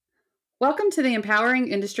Welcome to the Empowering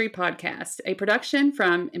Industry Podcast, a production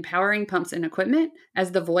from Empowering Pumps and Equipment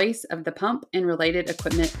as the voice of the pump and related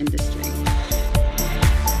equipment industry.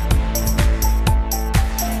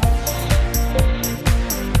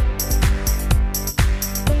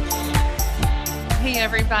 Hey,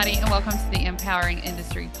 everybody, and welcome to the Empowering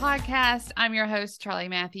Industry Podcast. I'm your host, Charlie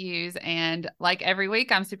Matthews, and like every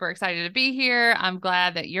week, I'm super excited to be here. I'm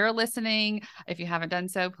glad that you're listening. If you haven't done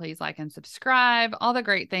so, please like and subscribe, all the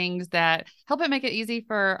great things that help it make it easy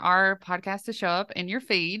for our podcast to show up in your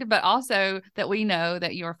feed, but also that we know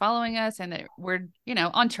that you are following us and that we're,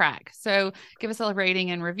 on track. So give us a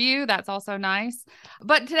rating and review. That's also nice.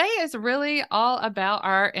 But today is really all about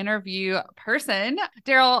our interview person,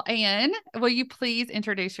 Daryl Ann. Will you please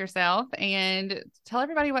introduce yourself and tell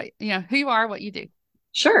everybody who you are, what you do?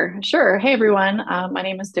 Sure. Hey, everyone. My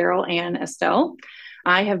name is Daryl Ann Estelle.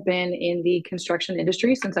 I have been in the construction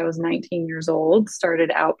industry since I was 19 years old,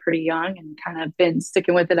 started out pretty young and kind of been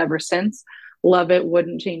sticking with it ever since. Love it.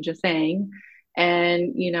 Wouldn't change a thing.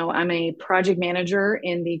 And, I'm a project manager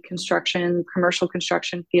in the commercial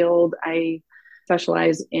construction field. I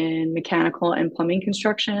specialize in mechanical and plumbing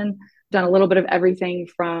construction, done a little bit of everything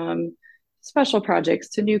from special projects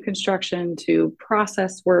to new construction to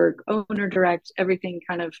process work, owner direct, everything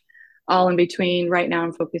kind of all in between. Right now,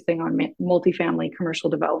 I'm focusing on multifamily commercial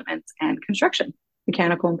developments and construction,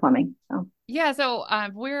 mechanical and plumbing. So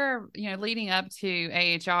we're leading up to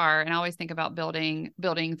AHR, and I always think about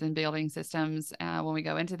buildings and building systems when we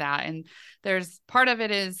go into that. And there's part of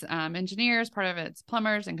it is engineers, part of it's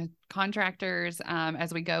plumbers and contractors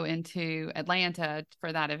as we go into Atlanta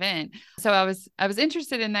for that event. So I was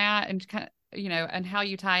interested in that and kind of and how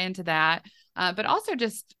you tie into that, but also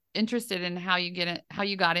just interested in how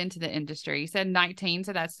you got into the industry. You said 19,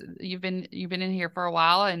 so that's you've been in here for a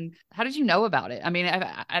while. And how did you know about it? I mean,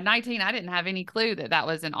 at 19, I didn't have any clue that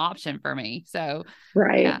was an option for me. So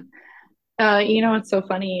right. Yeah. What's so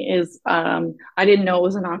funny is I didn't know it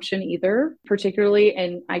was an option either, particularly,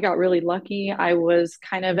 and I got really lucky. I was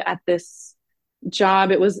kind of at this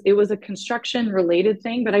job. It was a construction related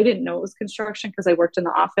thing, but I didn't know it was construction because I worked in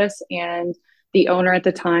the office, and the owner at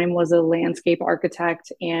the time was a landscape architect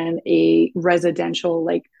and a residential,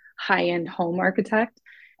 like high-end home architect.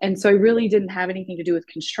 And so I really didn't have anything to do with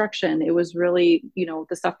construction. It was really,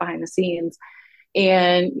 the stuff behind the scenes.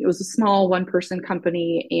 And it was a small one-person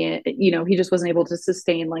company, and he just wasn't able to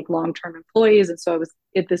sustain like long-term employees. And so I was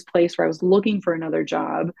at this place where I was looking for another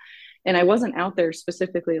job, and I wasn't out there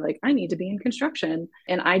specifically like I need to be in construction.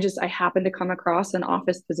 And I happened to come across an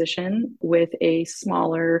office position with a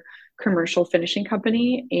smaller commercial finishing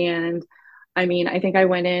company. And I mean, I think I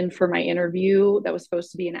went in for my interview that was supposed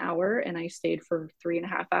to be an hour, and I stayed for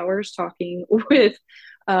 3.5 hours talking with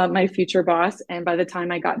my future boss. And by the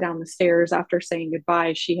time I got down the stairs after saying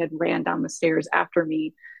goodbye, she had ran down the stairs after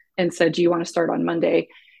me and said, "Do you want to start on Monday?"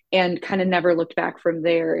 And kind of never looked back from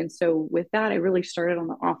there. And so with that, I really started on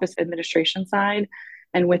the office administration side.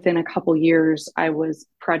 And within a couple years, I was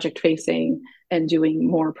project facing and doing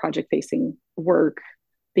more project facing work,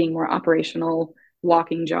 being more operational,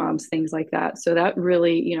 walking jobs, things like that. So that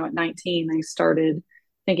really, at 19, I started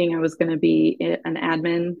thinking I was going to be an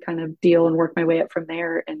admin kind of deal and work my way up from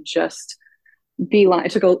there, and just I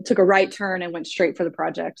took a right turn and went straight for the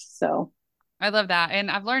project. So I love that.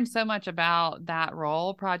 And I've learned so much about that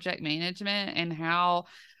role, project management, and how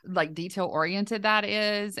like detail oriented that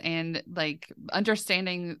is. And like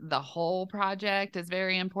understanding the whole project is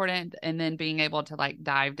very important. And then being able to like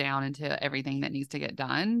dive down into everything that needs to get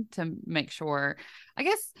done to make sure, I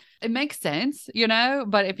guess it makes sense,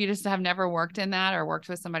 but if you just have never worked in that or worked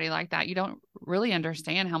with somebody like that, you don't really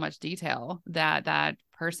understand how much detail that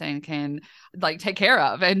person can like take care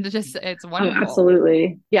of. And just, it's wonderful. Oh,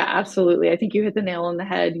 absolutely. Yeah, absolutely. I think you hit the nail on the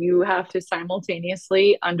head. You have to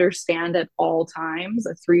simultaneously understand at all times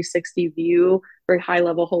a 360 view, very high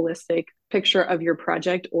level, holistic picture of your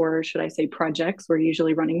project, or should I say projects? We're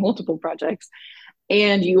usually running multiple projects.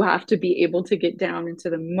 And you have to be able to get down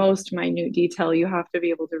into the most minute detail. You have to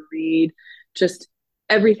be able to read just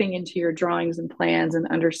everything into your drawings and plans and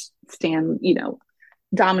understand,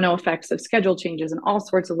 domino effects of schedule changes and all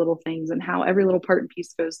sorts of little things, and how every little part and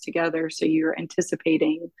piece goes together. So you're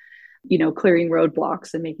anticipating, clearing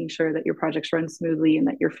roadblocks and making sure that your projects run smoothly, and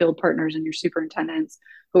that your field partners and your superintendents,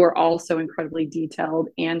 who are also incredibly detailed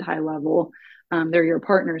and high level, they're your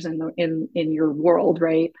partners in your world,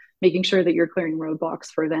 right? Making sure that you're clearing roadblocks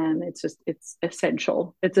for them. It's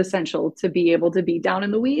essential. It's essential to be able to be down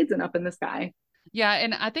in the weeds and up in the sky. Yeah.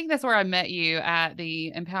 And I think that's where I met you, at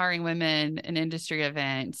the Empowering Women in Industry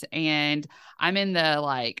event. And I'm in the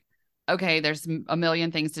like okay, there's a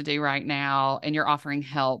million things to do right now, and you're offering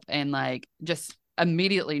help, and like just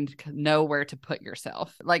immediately know where to put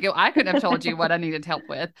yourself. Like I couldn't have told you what I needed help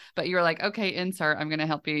with, but you were like, okay, insert, I'm going to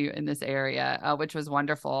help you in this area, which was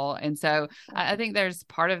wonderful. And so I think there's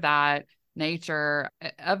part of that nature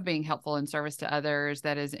of being helpful in service to others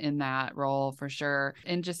that is in that role for sure,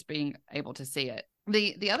 and just being able to see it.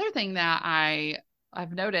 The other thing that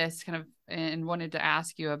I've noticed kind of and wanted to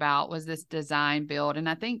ask you about was this design build. And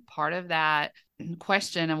I think part of that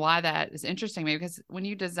question and why that is interesting to me, because when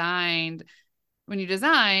you design,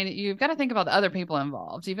 you've got to think about the other people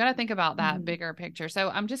involved. You've got to think about that bigger picture. So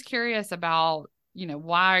I'm just curious about,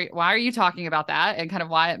 why are you talking about that and kind of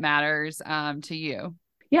why it matters to you?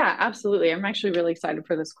 Yeah, absolutely. I'm actually really excited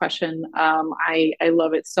for this question. I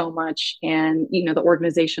love it so much, and the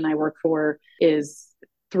organization I work for is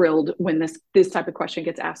thrilled when this type of question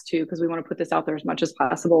gets asked too, because we want to put this out there as much as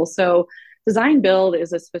possible. So, design build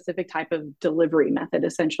is a specific type of delivery method.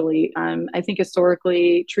 Essentially, I think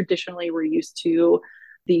historically, traditionally, we're used to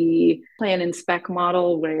the plan and spec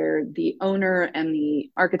model where the owner and the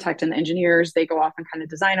architect and the engineers, they go off and kind of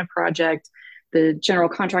design a project. The general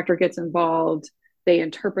contractor gets involved, they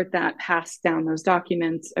interpret that, pass down those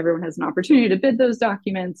documents. Everyone has an opportunity to bid those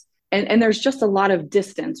documents. And there's just a lot of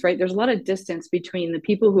distance, right? There's a lot of distance between the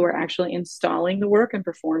people who are actually installing the work and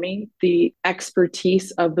performing the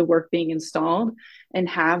expertise of the work being installed and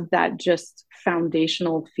have that just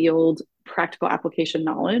foundational field practical application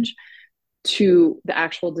knowledge to the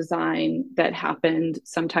actual design that happened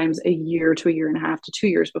sometimes a year to a year and a half to 2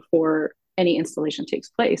 years before any installation takes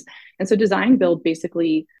place. And so design build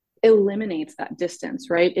basically eliminates that distance,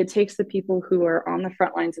 right? It takes the people who are on the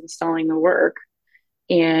front lines installing the work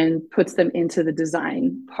and puts them into the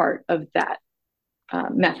design part of that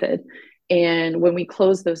method. And when we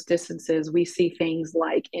close those distances, we see things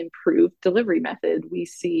like improved delivery method. We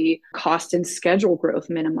see cost and schedule growth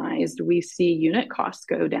minimized. We see unit costs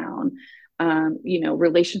go down.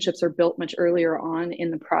 Relationships are built much earlier on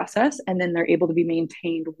in the process, and then they're able to be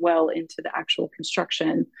maintained well into the actual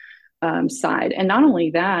construction side. And not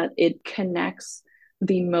only that, it connects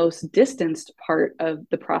the most distanced part of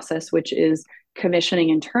the process, which is commissioning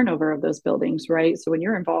and turnover of those buildings, right? So when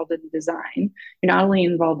you're involved in the design, you're not only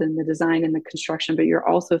involved in the design and the construction, but you're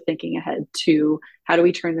also thinking ahead to how do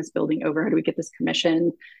we turn this building over? How do we get this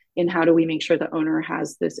commissioned? And how do we make sure the owner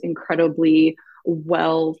has this incredibly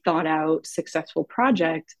well thought out, successful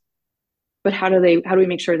project? But how do we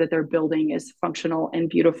make sure that their building is functional and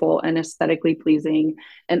beautiful and aesthetically pleasing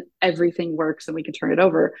and everything works and we can turn it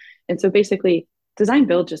over? And so basically, design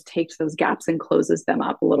build just takes those gaps and closes them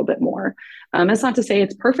up a little bit more. That's not to say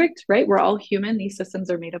it's perfect, right? We're all human. These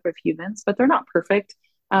systems are made up of humans, but they're not perfect.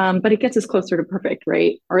 But it gets us closer to perfect,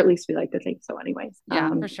 right? Or at least we like to think so anyways. Yeah,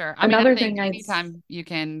 for sure. I think anytime you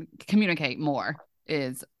can communicate more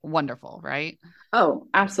is wonderful, right? Oh,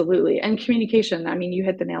 absolutely. And communication, I mean, you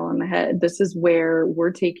hit the nail on the head. This is where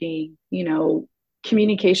we're taking,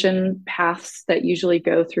 communication paths that usually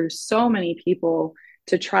go through so many people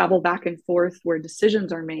to travel back and forth where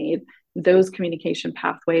decisions are made. Those communication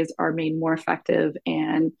pathways are made more effective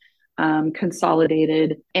and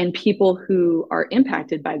consolidated, and people who are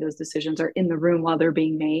impacted by those decisions are in the room while they're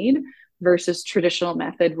being made, versus traditional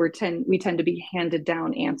method where we tend to be handed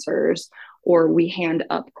down answers, or we hand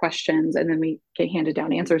up questions and then we get handed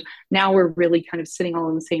down answers. Now we're really kind of sitting all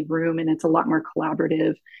in the same room, and it's a lot more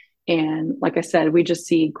collaborative. And like I said, we just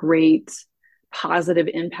see great positive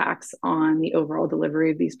impacts on the overall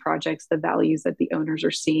delivery of these projects, the values that the owners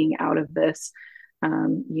are seeing out of this.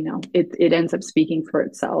 It ends up speaking for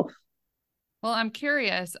itself. Well, I'm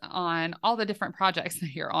curious on all the different projects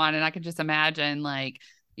that you're on, and I can just imagine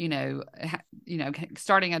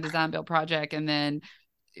starting a design build project, and then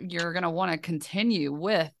you're going to want to continue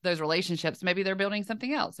with those relationships. Maybe they're building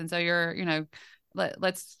something else. And so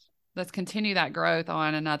let's continue that growth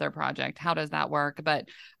on another project. How does that work? But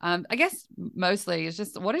I guess mostly it's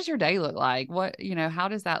just, what does your day look like? How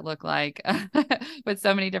does that look like with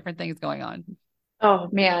so many different things going on? Oh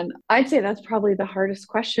man, I'd say that's probably the hardest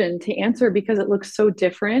question to answer because it looks so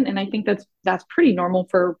different. And I think that's pretty normal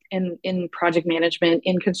for in project management,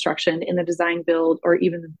 in construction, in the design build, or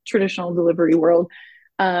even the traditional delivery world.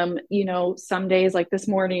 Some days like this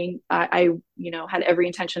morning, I had every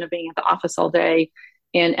intention of being at the office all day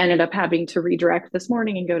and ended up having to redirect this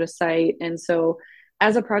morning and go to site. And so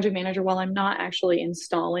as a project manager, while I'm not actually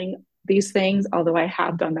installing these things, although I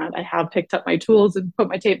have done that, I have picked up my tools and put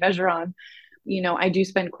my tape measure on, I do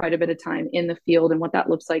spend quite a bit of time in the field. And what that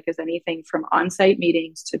looks like is anything from on-site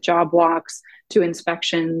meetings to job walks to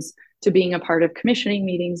inspections to being a part of commissioning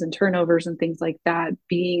meetings and turnovers and things like that,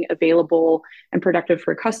 being available and productive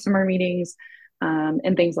for customer meetings,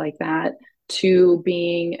 and things like that, to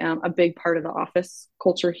being a big part of the office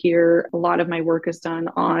culture here. A lot of my work is done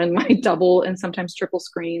on my double and sometimes triple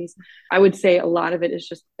screens. I would say a lot of it is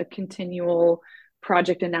just a continual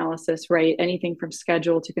project analysis, right? Anything from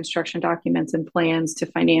schedule to construction documents and plans to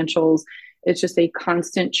financials. It's just a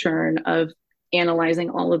constant churn of analyzing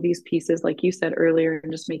all of these pieces, like you said earlier,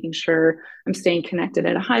 and just making sure I'm staying connected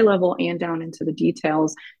at a high level and down into the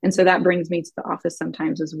details. And so that brings me to the office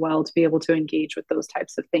sometimes as well, to be able to engage with those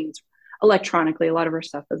types of things electronically. A lot of our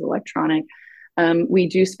stuff is electronic. We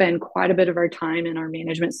do spend quite a bit of our time in our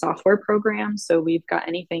management software program. So we've got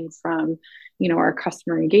anything from, our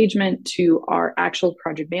customer engagement to our actual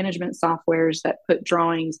project management softwares that put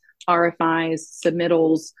drawings, RFIs,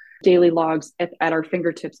 submittals, daily logs at our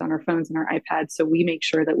fingertips on our phones and our iPads. So we make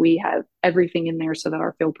sure that we have everything in there so that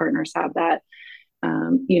our field partners have that.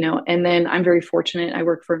 And then I'm very fortunate. I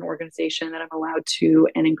work for an organization that I'm allowed to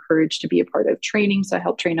and encouraged to be a part of training. So I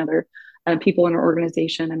help train other people in our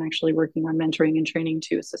organization. I'm actually working on mentoring and training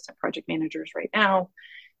to assistant project managers right now.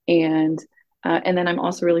 And then I'm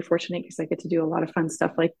also really fortunate because I get to do a lot of fun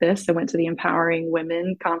stuff like this. I went to the Empowering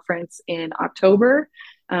Women Conference in October.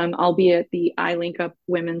 I'll be at the iLink Up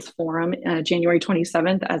Women's Forum January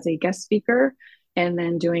 27th as a guest speaker, and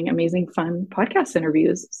then doing amazing fun podcast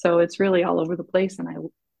interviews. So it's really all over the place, and I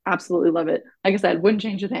absolutely love it. Like I said, wouldn't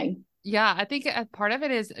change a thing. Yeah, I think part of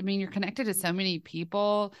it is, you're connected to so many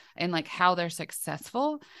people and like how they're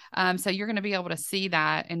successful. So you're going to be able to see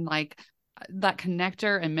that and like that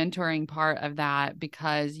connector and mentoring part of that,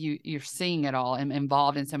 because you're seeing it all and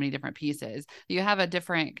involved in so many different pieces. You have a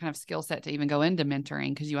different kind of skill set to even go into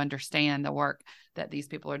mentoring because you understand the work that these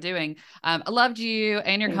people are doing. I loved you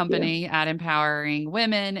and your company at Empowering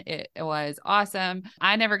Women. It was awesome.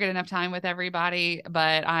 I never get enough time with everybody,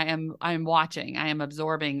 but I'm watching, I am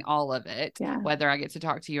absorbing all of it, whether I get to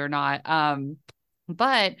talk to you or not.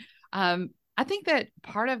 But I think that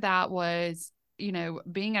part of that was,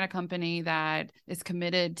 being at a company that is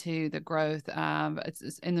committed to the growth,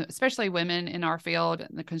 especially women in our field,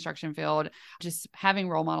 in the construction field, just having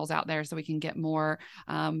role models out there so we can get more,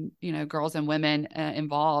 girls and women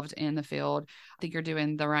involved in the field. I think you're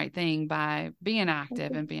doing the right thing by being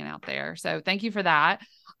active and being out there. So thank you for that.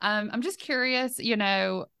 I'm just curious,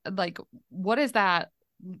 like, what is that,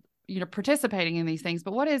 participating in these things,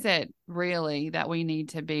 but what is it really that we need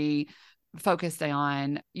to be focused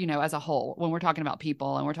on, as a whole, when we're talking about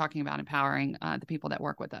people and we're talking about empowering the people that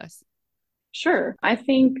work with us? Sure. I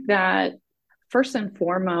think that first and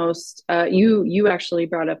foremost, you actually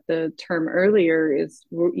brought up the term earlier, is,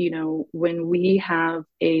 when we have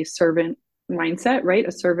a servant mindset, right?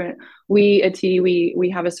 We at TD, we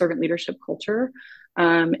have a servant leadership culture.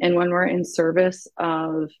 And when we're in service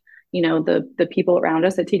of, the people around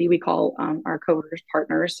us at TD, we call our coworkers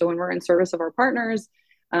partners. So when we're in service of our partners,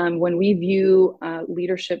 when we view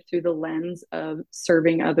leadership through the lens of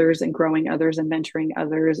serving others and growing others and mentoring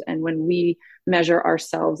others, and when we measure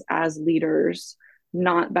ourselves as leaders,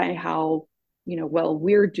 not by how well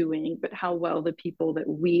we're doing, but how well the people that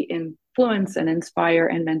we influence and inspire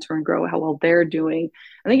and mentor and grow, how well they're doing,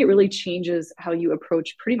 I think it really changes how you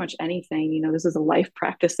approach pretty much anything. This is a life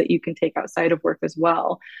practice that you can take outside of work as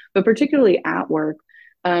well, but particularly at work.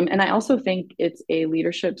 And I also think it's a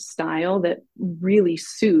leadership style that really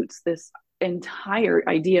suits this entire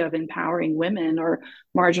idea of empowering women or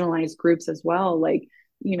marginalized groups as well. Like,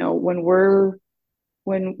 when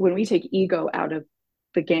we take ego out of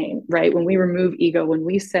the game, right? When we remove ego, when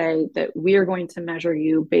we say that we are going to measure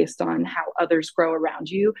you based on how others grow around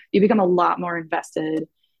you, you become a lot more invested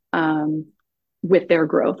with their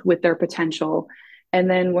growth, with their potential. And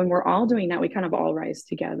then when we're all doing that, we kind of all rise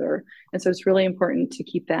together. And so it's really important to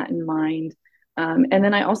keep that in mind. And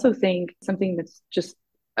then I also think something that's just,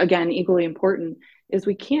 again, equally important is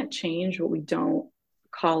we can't change what we don't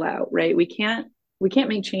call out, right? We can't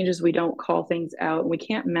make changes we don't call things out. We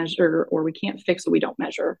can't measure, or we can't fix what we don't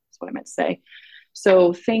measure. That's what I meant to say.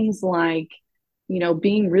 So things like,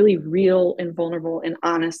 being really real and vulnerable and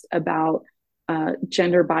honest about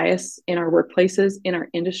gender bias in our workplaces, in our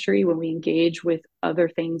industry, when we engage with other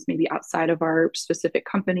things, maybe outside of our specific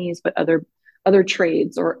companies, but other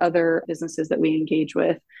trades or other businesses that we engage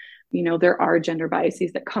with. There are gender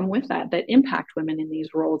biases that come with that impact women in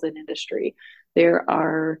these roles in industry. There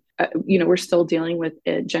are, we're still dealing with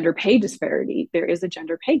a gender pay disparity. There is a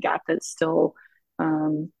gender pay gap that's still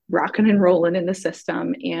rocking and rolling in the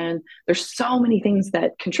system. And there's so many things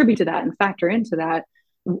that contribute to that and factor into that.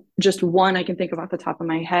 just one I can think of off the top of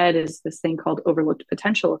my head is this thing called overlooked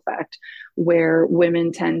potential effect, where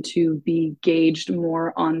women tend to be gauged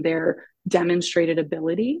more on their demonstrated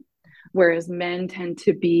ability, whereas men tend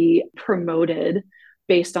to be promoted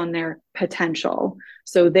based on their potential.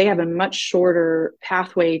 So they have a much shorter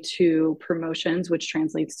pathway to promotions, which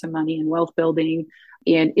translates to money and wealth building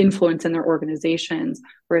and influence in their organizations,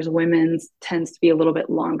 whereas women's tends to be a little bit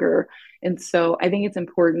longer. And so I think it's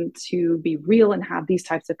important to be real and have these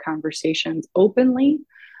types of conversations openly,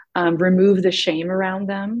 remove the shame around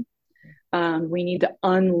them. We need to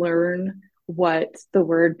unlearn what the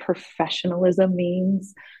word professionalism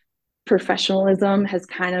means. Professionalism has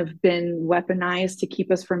kind of been weaponized to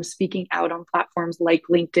keep us from speaking out on platforms like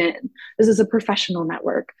LinkedIn. This is a professional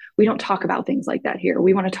network. We don't talk about things like that here.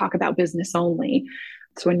 We want to talk about business only.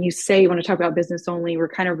 So when you say you want to talk about business only, we're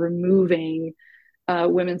kind of removing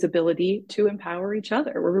women's ability to empower each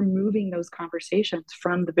other. We're removing those conversations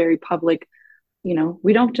from the very public.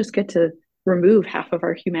 We don't just get to remove half of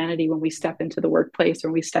our humanity when we step into the workplace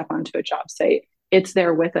or we step onto a job site. It's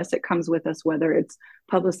there with us. It comes with us, whether it's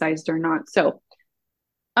publicized or not. So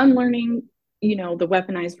unlearning, the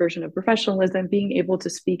weaponized version of professionalism, being able to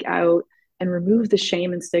speak out and remove the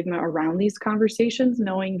shame and stigma around these conversations,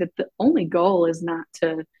 knowing that the only goal is not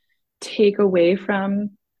to take away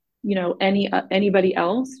from, anybody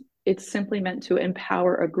else. It's simply meant to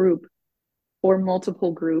empower a group or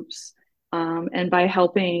multiple groups. And by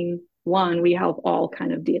helping one, we help all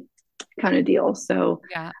kind of deal. So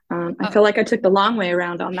Yeah. I feel like I took the long way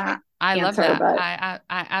around on that I love answer, that. but I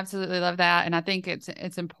absolutely love that. And I think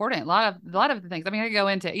it's important. A lot of the things, I mean, I could go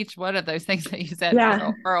into each one of those things that you said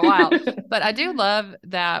yeah. for a while, but I do love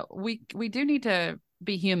that we do need to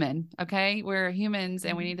be human. Okay. We're humans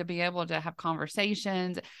and we need to be able to have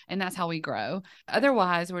conversations, and that's how we grow.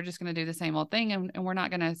 Otherwise, we're just going to do the same old thing, and we're not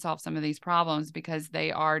going to solve some of these problems because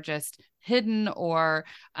they are just hidden, or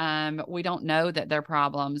we don't know that they're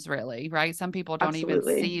problems really, right? Some people don't even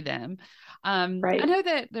Absolutely. see them. Right. I know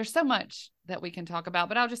that there's so much that we can talk about,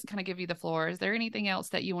 but I'll just kind of give you the floor. Is there anything else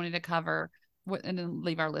that you wanted to cover and then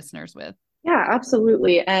leave our listeners with? Yeah,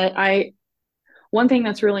 absolutely. And one thing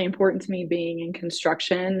that's really important to me being in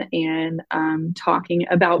construction and talking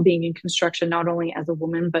about being in construction, not only as a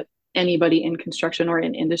woman, but anybody in construction or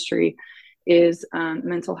in industry, is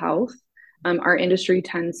mental health. Our industry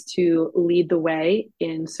tends to lead the way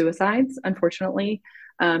in suicides, unfortunately.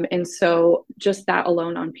 And so just that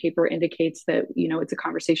alone on paper indicates that, it's a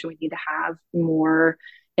conversation we need to have more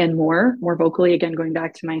and more vocally. Again, going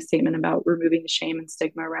back to my statement about removing the shame and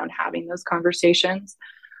stigma around having those conversations.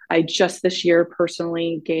 I just this year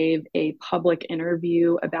personally gave a public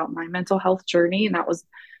interview about my mental health journey, and that was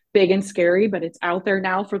big and scary, but it's out there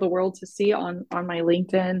now for the world to see on my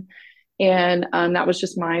LinkedIn. And that was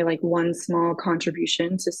just my one small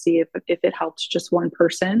contribution to see if it helped just one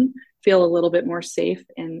person feel a little bit more safe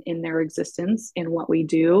in their existence in what we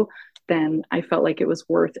do. Then I felt like it was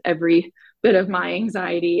worth every bit of my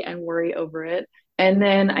anxiety and worry over it. And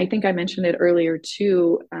then I think I mentioned it earlier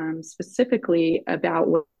too, specifically about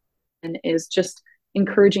what is just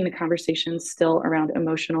encouraging the conversations still around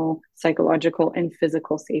emotional, psychological, and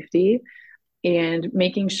physical safety, and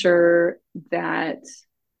making sure that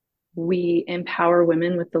we empower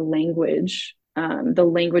women with the language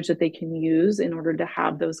that they can use in order to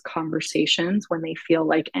have those conversations when they feel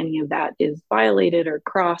like any of that is violated or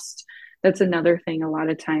crossed. That's another thing. A lot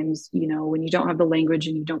of times, when you don't have the language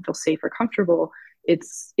and you don't feel safe or comfortable,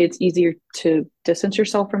 it's easier to distance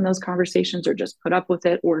yourself from those conversations or just put up with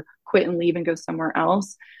it or quit and leave and go somewhere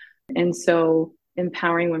else. And so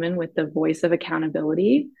empowering women with the voice of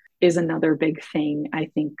accountability is another big thing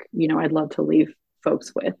I think, I'd love to leave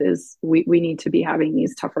folks with is we need to be having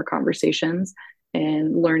these tougher conversations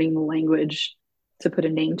and learning the language to put a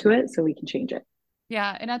name to it so we can change it.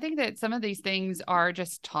 Yeah. And I think that some of these things are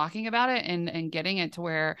just talking about it and getting it to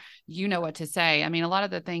where you know what to say. I mean, a lot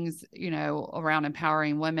of the things, around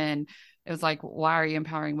empowering women, it was like, why are you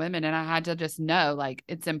empowering women? And I had to just know, like,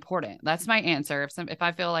 it's important. That's my answer. If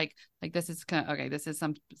I feel like this is okay, this is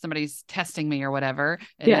somebody's testing me or whatever.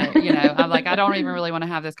 And Yeah. I'm like, I don't even really want to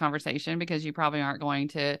have this conversation because you probably aren't going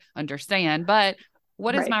to understand, but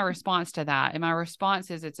what is Right. my response to that? And my response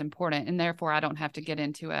is it's important. And therefore I don't have to get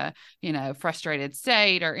into a, frustrated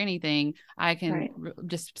state or anything. I can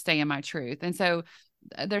just stay in my truth. And so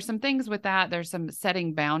there's some things with that. There's some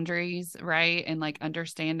setting boundaries, right? And like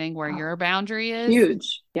understanding where your boundary is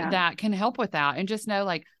Huge. Yeah. that can help with that. And just know,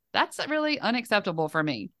 like, that's really unacceptable for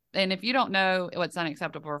me. And if you don't know what's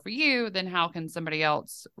unacceptable for you, then how can somebody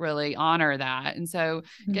else really honor that? And so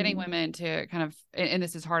getting women to kind of, and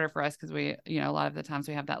this is harder for us because we, you know, a lot of the times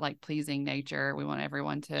we have that like pleasing nature. We want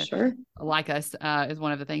everyone to like us, is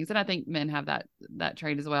one of the things. And I think men have that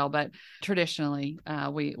trait as well. But traditionally,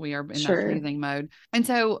 we are in that pleasing mode. And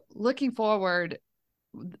so looking forward,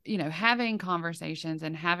 you know, having conversations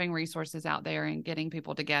and having resources out there and getting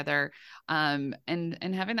people together, and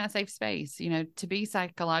having that safe space, you know, to be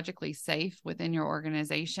psychologically safe within your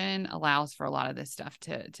organization allows for a lot of this stuff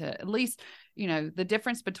to at least, you know, the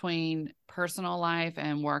difference between personal life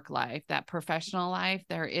and work life, that professional life,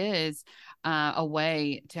 there is a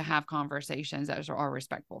way to have conversations that are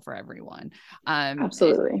respectful for everyone.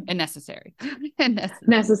 Absolutely. And necessary.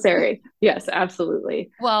 Necessary. Yes,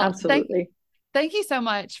 absolutely. Well, absolutely. Thank you so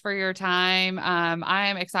much for your time. I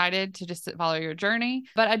am excited to just follow your journey,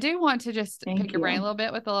 but I do want to just pick your brain a little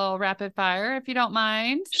bit with a little rapid fire, if you don't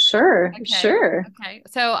mind. Sure. Okay. Sure. Okay.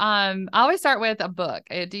 So, I always start with a book.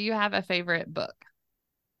 Do you have a favorite book?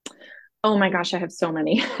 Oh my gosh, I have so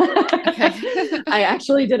many. Okay. I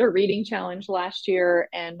actually did a reading challenge last year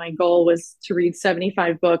and my goal was to read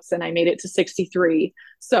 75 books and I made it to 63.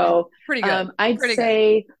 So pretty good.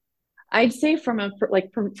 I'd say from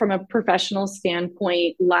a professional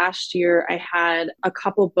standpoint, last year I had a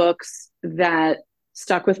couple books that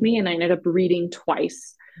stuck with me and I ended up reading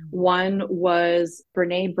twice. One was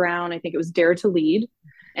Brene Brown, I think it was Dare to Lead.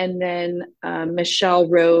 And then Michelle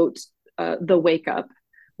wrote The Wake Up,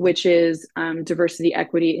 which is diversity,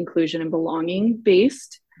 equity, inclusion, and belonging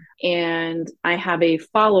based. And I have a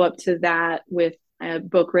follow-up to that with a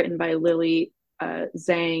book written by Lily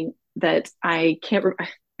Zhang that I can't remember.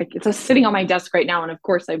 It's sitting on my desk right now, and of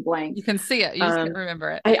course I blanked. You can see it. You just can't remember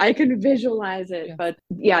it. I can visualize it. Yes. But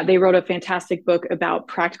yeah, they wrote a fantastic book about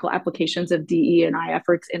practical applications of DE&I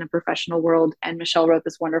efforts in a professional world. And Michelle wrote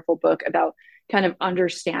this wonderful book about kind of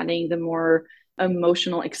understanding the more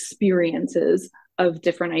emotional experiences of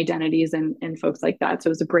different identities and folks like that. So it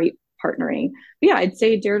was a great partnering. But yeah, I'd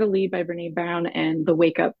say Dare to Lead by Brene Brown and The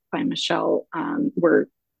Wake Up by Michelle were,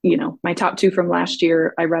 you know, my top two from last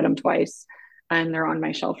year. I read them twice. And they're on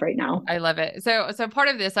my shelf right now. I love it. So part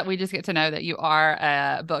of this, that we just get to know that you are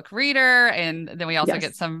a book reader, and then we also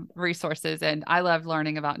get some resources. And I love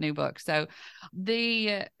learning about new books. So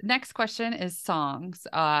the next question is songs.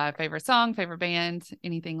 Favorite song, favorite band,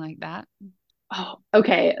 anything like that? Oh,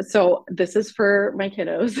 okay. So this is for my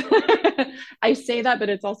kiddos. I say that, but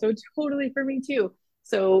it's also totally for me too.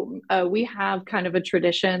 So we have kind of a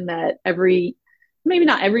tradition that maybe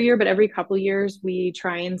not every year, but every couple of years, we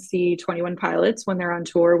try and see 21 Pilots when they're on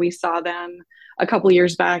tour. We saw them a couple of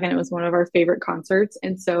years back and it was one of our favorite concerts.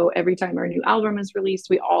 And so every time our new album is released,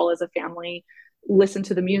 we all as a family listen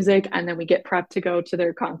to the music and then we get prepped to go to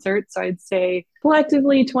their concert. So I'd say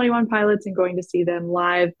collectively 21 Pilots and going to see them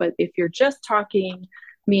live. But if you're just talking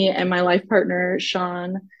me and my life partner,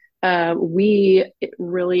 Sean, we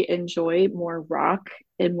really enjoy more rock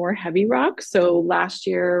and more heavy rock. So last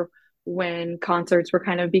year, when concerts were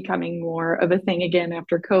kind of becoming more of a thing again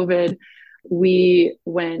after COVID, we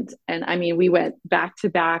went back to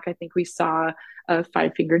back. I think we saw a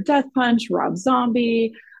Five Finger Death Punch, Rob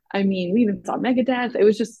Zombie. I mean, we even saw Megadeth.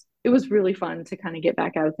 It was really fun to kind of get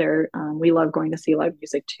back out there. We love going to see live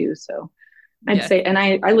music too. So I'd say, and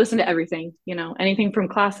I listen to everything, you know, anything from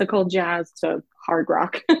classical jazz to hard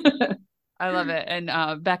rock. I love it.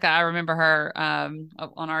 And Becca, I remember her on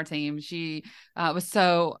our team. She was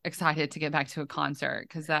so excited to get back to a concert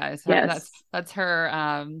because that's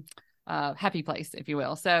her happy place, if you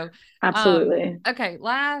will. So absolutely. Okay,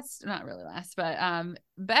 not really last, but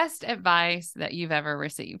best advice that you've ever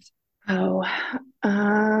received. Oh,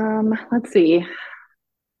 let's see.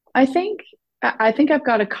 I think I've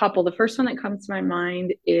got a couple. The first one that comes to my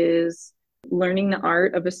mind is learning the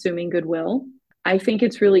art of assuming goodwill. I think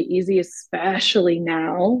it's really easy, especially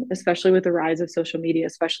now, especially with the rise of social media,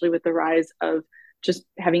 especially with the rise of just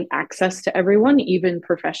having access to everyone, even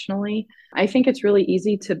professionally. I think it's really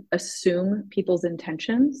easy to assume people's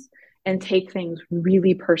intentions and take things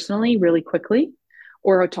really personally, really quickly,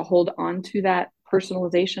 or to hold on to that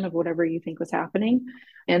personalization of whatever you think was happening.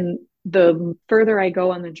 And the further I go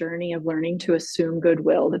on the journey of learning to assume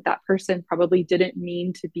goodwill, that person probably didn't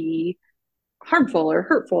mean to be harmful or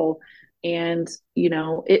hurtful. And, you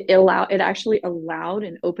know, it actually allowed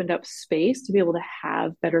and opened up space to be able to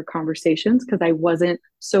have better conversations because I wasn't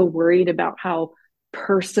so worried about how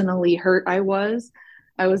personally hurt I was.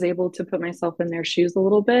 I was able to put myself in their shoes a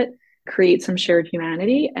little bit, create some shared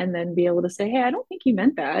humanity, and then be able to say, hey, I don't think you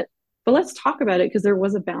meant that, but let's talk about it because there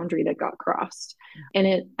was a boundary that got crossed. And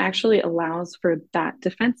it actually allows for that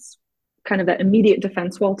defense kind of that immediate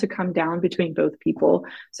defense wall to come down between both people.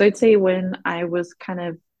 So I'd say when I was kind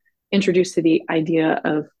of introduced to the idea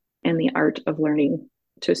of and the art of learning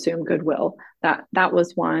to assume goodwill, that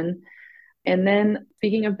was one. And then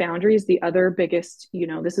speaking of boundaries, the other biggest,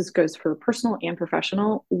 this is goes for personal and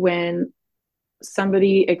professional, when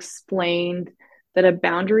somebody explained that a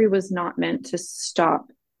boundary was not meant to stop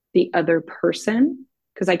the other person,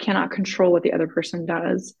 because I cannot control what the other person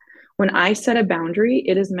does. When I set a boundary,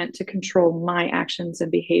 it is meant to control my actions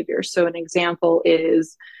and behavior. So an example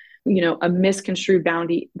is, a misconstrued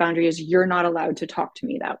boundary is you're not allowed to talk to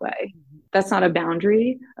me that way. That's not a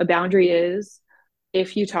boundary. A boundary is,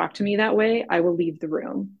 if you talk to me that way, I will leave the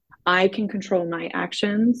room. I can control my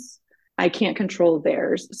actions. I can't control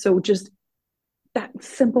theirs. So just that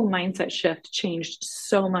simple mindset shift changed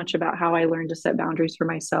so much about how I learned to set boundaries for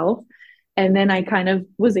myself. And then I kind of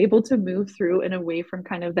was able to move through and away from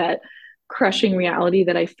kind of that crushing reality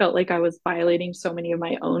that I felt like I was violating so many of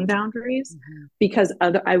my own boundaries because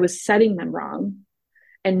I was setting them wrong.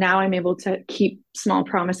 And now I'm able to keep small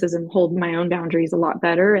promises and hold my own boundaries a lot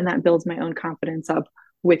better. And that builds my own confidence up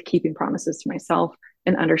with keeping promises to myself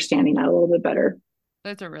and understanding that a little bit better.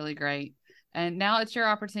 Those are really great. And now it's your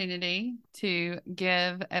opportunity to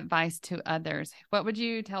give advice to others. What would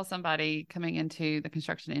you tell somebody coming into the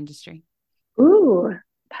construction industry? Ooh,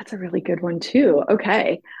 that's a really good one too.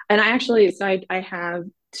 Okay. And I have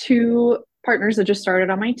two partners that just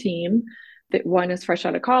started on my team. That one is fresh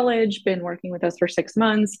out of college, been working with us for 6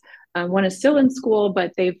 months. One is still in school,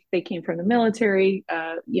 but they came from the military,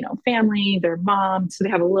 family, their mom, so they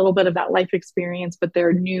have a little bit of that life experience, but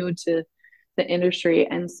they're new to the industry.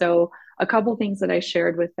 And so, a couple things that I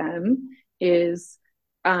shared with them is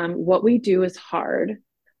what we do is hard,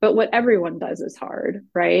 but what everyone does is hard,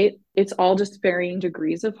 right? It's all just varying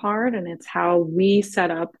degrees of hard, and it's how we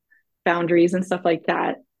set up boundaries and stuff like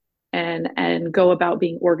that and go about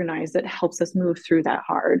being organized that helps us move through that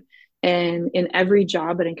hard. And in every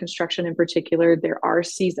job, but in construction in particular, there are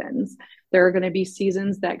seasons. There are going to be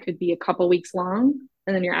seasons that could be a couple weeks long,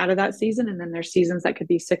 and then you're out of that season. And then there's seasons that could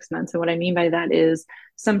be 6 months. And what I mean by that is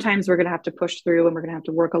sometimes we're going to have to push through and we're going to have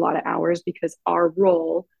to work a lot of hours because our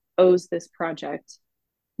role owes this project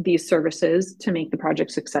these services to make the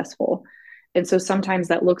project successful. And so sometimes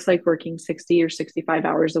that looks like working 60 or 65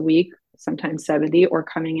 hours a week, sometimes 70, or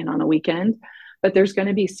coming in on a weekend. But there's going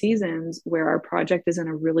to be seasons where our project is in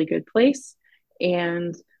a really good place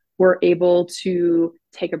and we're able to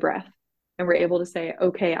take a breath and we're able to say,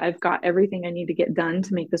 okay, I've got everything I need to get done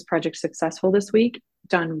to make this project successful this week,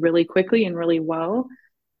 done really quickly and really well.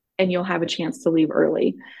 And you'll have a chance to leave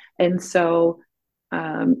early. And so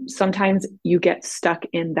sometimes you get stuck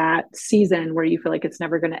in that season where you feel like it's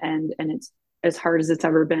never going to end and it's as hard as it's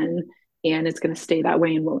ever been and it's going to stay that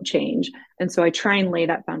way and won't change. And so I try and lay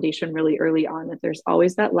that foundation really early on that there's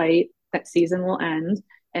always that light, that season will end,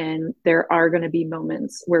 and there are going to be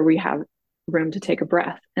moments where we have room to take a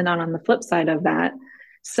breath. And then on the flip side of that,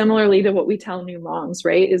 similarly to what we tell new moms,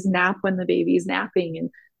 right, is nap when the baby's napping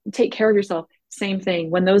and take care of yourself. Same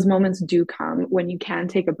thing. When those moments do come, when you can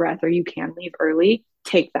take a breath or you can leave early,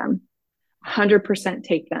 take them. 100%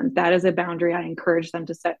 take them. That is a boundary I encourage them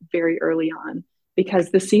to set very early on because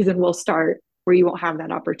the season will start where you won't have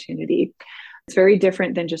that opportunity. It's very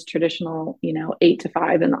different than just traditional, 8 to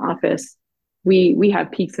 5 in the office. We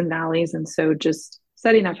have peaks and valleys. And so just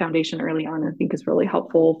setting that foundation early on, I think is really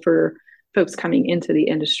helpful for folks coming into the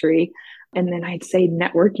industry. And then I'd say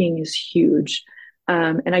networking is huge.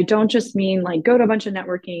 And I don't just mean like go to a bunch of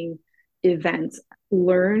networking events,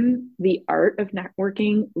 learn the art of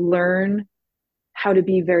networking, learn how to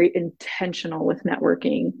be very intentional with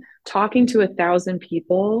networking. Talking to 1,000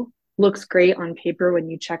 people looks great on paper when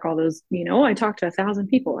you check all those, I talked to 1,000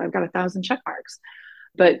 people, I've got 1,000 check marks.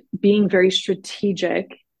 But being very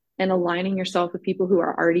strategic and aligning yourself with people who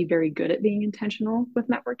are already very good at being intentional with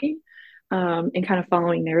networking and kind of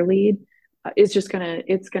following their lead is just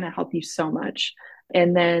it's gonna help you so much.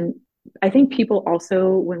 And then I think people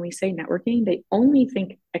also, when we say networking, they only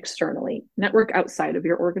think externally, network outside of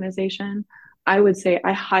your organization. I would say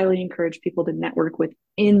I highly encourage people to network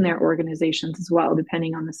within their organizations as well,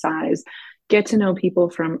 depending on the size. Get to know people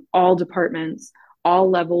from all departments, all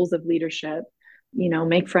levels of leadership,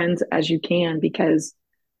 make friends as you can because,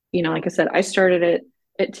 like I said, I started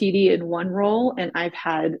at TD in one role and I've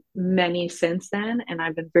had many since then. And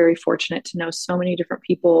I've been very fortunate to know so many different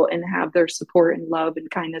people and have their support and love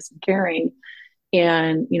and kindness and caring.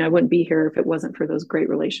 And, I wouldn't be here if it wasn't for those great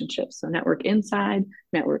relationships. So network inside,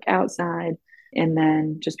 network outside, and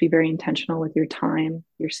then just be very intentional with your time,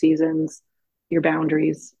 your seasons, your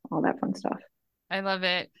boundaries, all that fun stuff. I love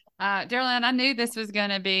it. Darylyn, I knew this was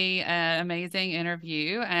going to be an amazing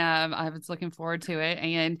interview. I was looking forward to it.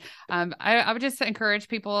 And I would just encourage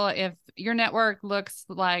people, if your network looks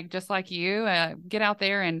like just like you, get out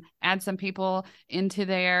there and add some people into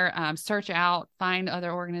there, search out, find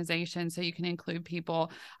other organizations so you can include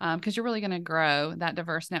people, because you're really going to grow. That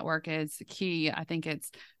diverse network is key. I think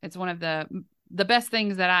it's one of the best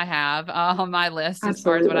things that I have on my list. Absolutely. As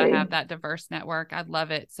far as what I have, that diverse network. I love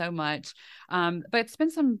it so much. But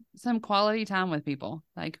spend some quality time with people,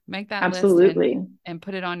 like make that Absolutely. list and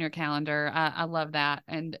put it on your calendar. I love that.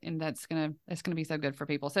 And it's going to be so good for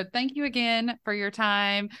people. So thank you again for your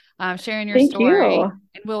time, sharing your story. You.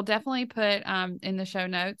 And we'll definitely put in the show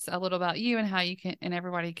notes a little about you and how you can, and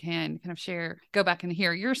everybody can kind of go back and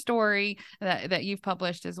hear your story that you've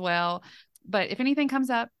published as well. But if anything comes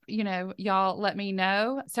up, y'all let me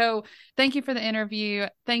know. So thank you for the interview.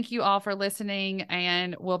 Thank you all for listening.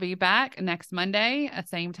 And we'll be back next Monday at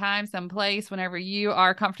same time, someplace, whenever you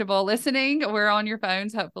are comfortable listening. We're on your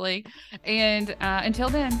phones, hopefully. And until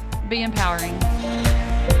then, be empowering.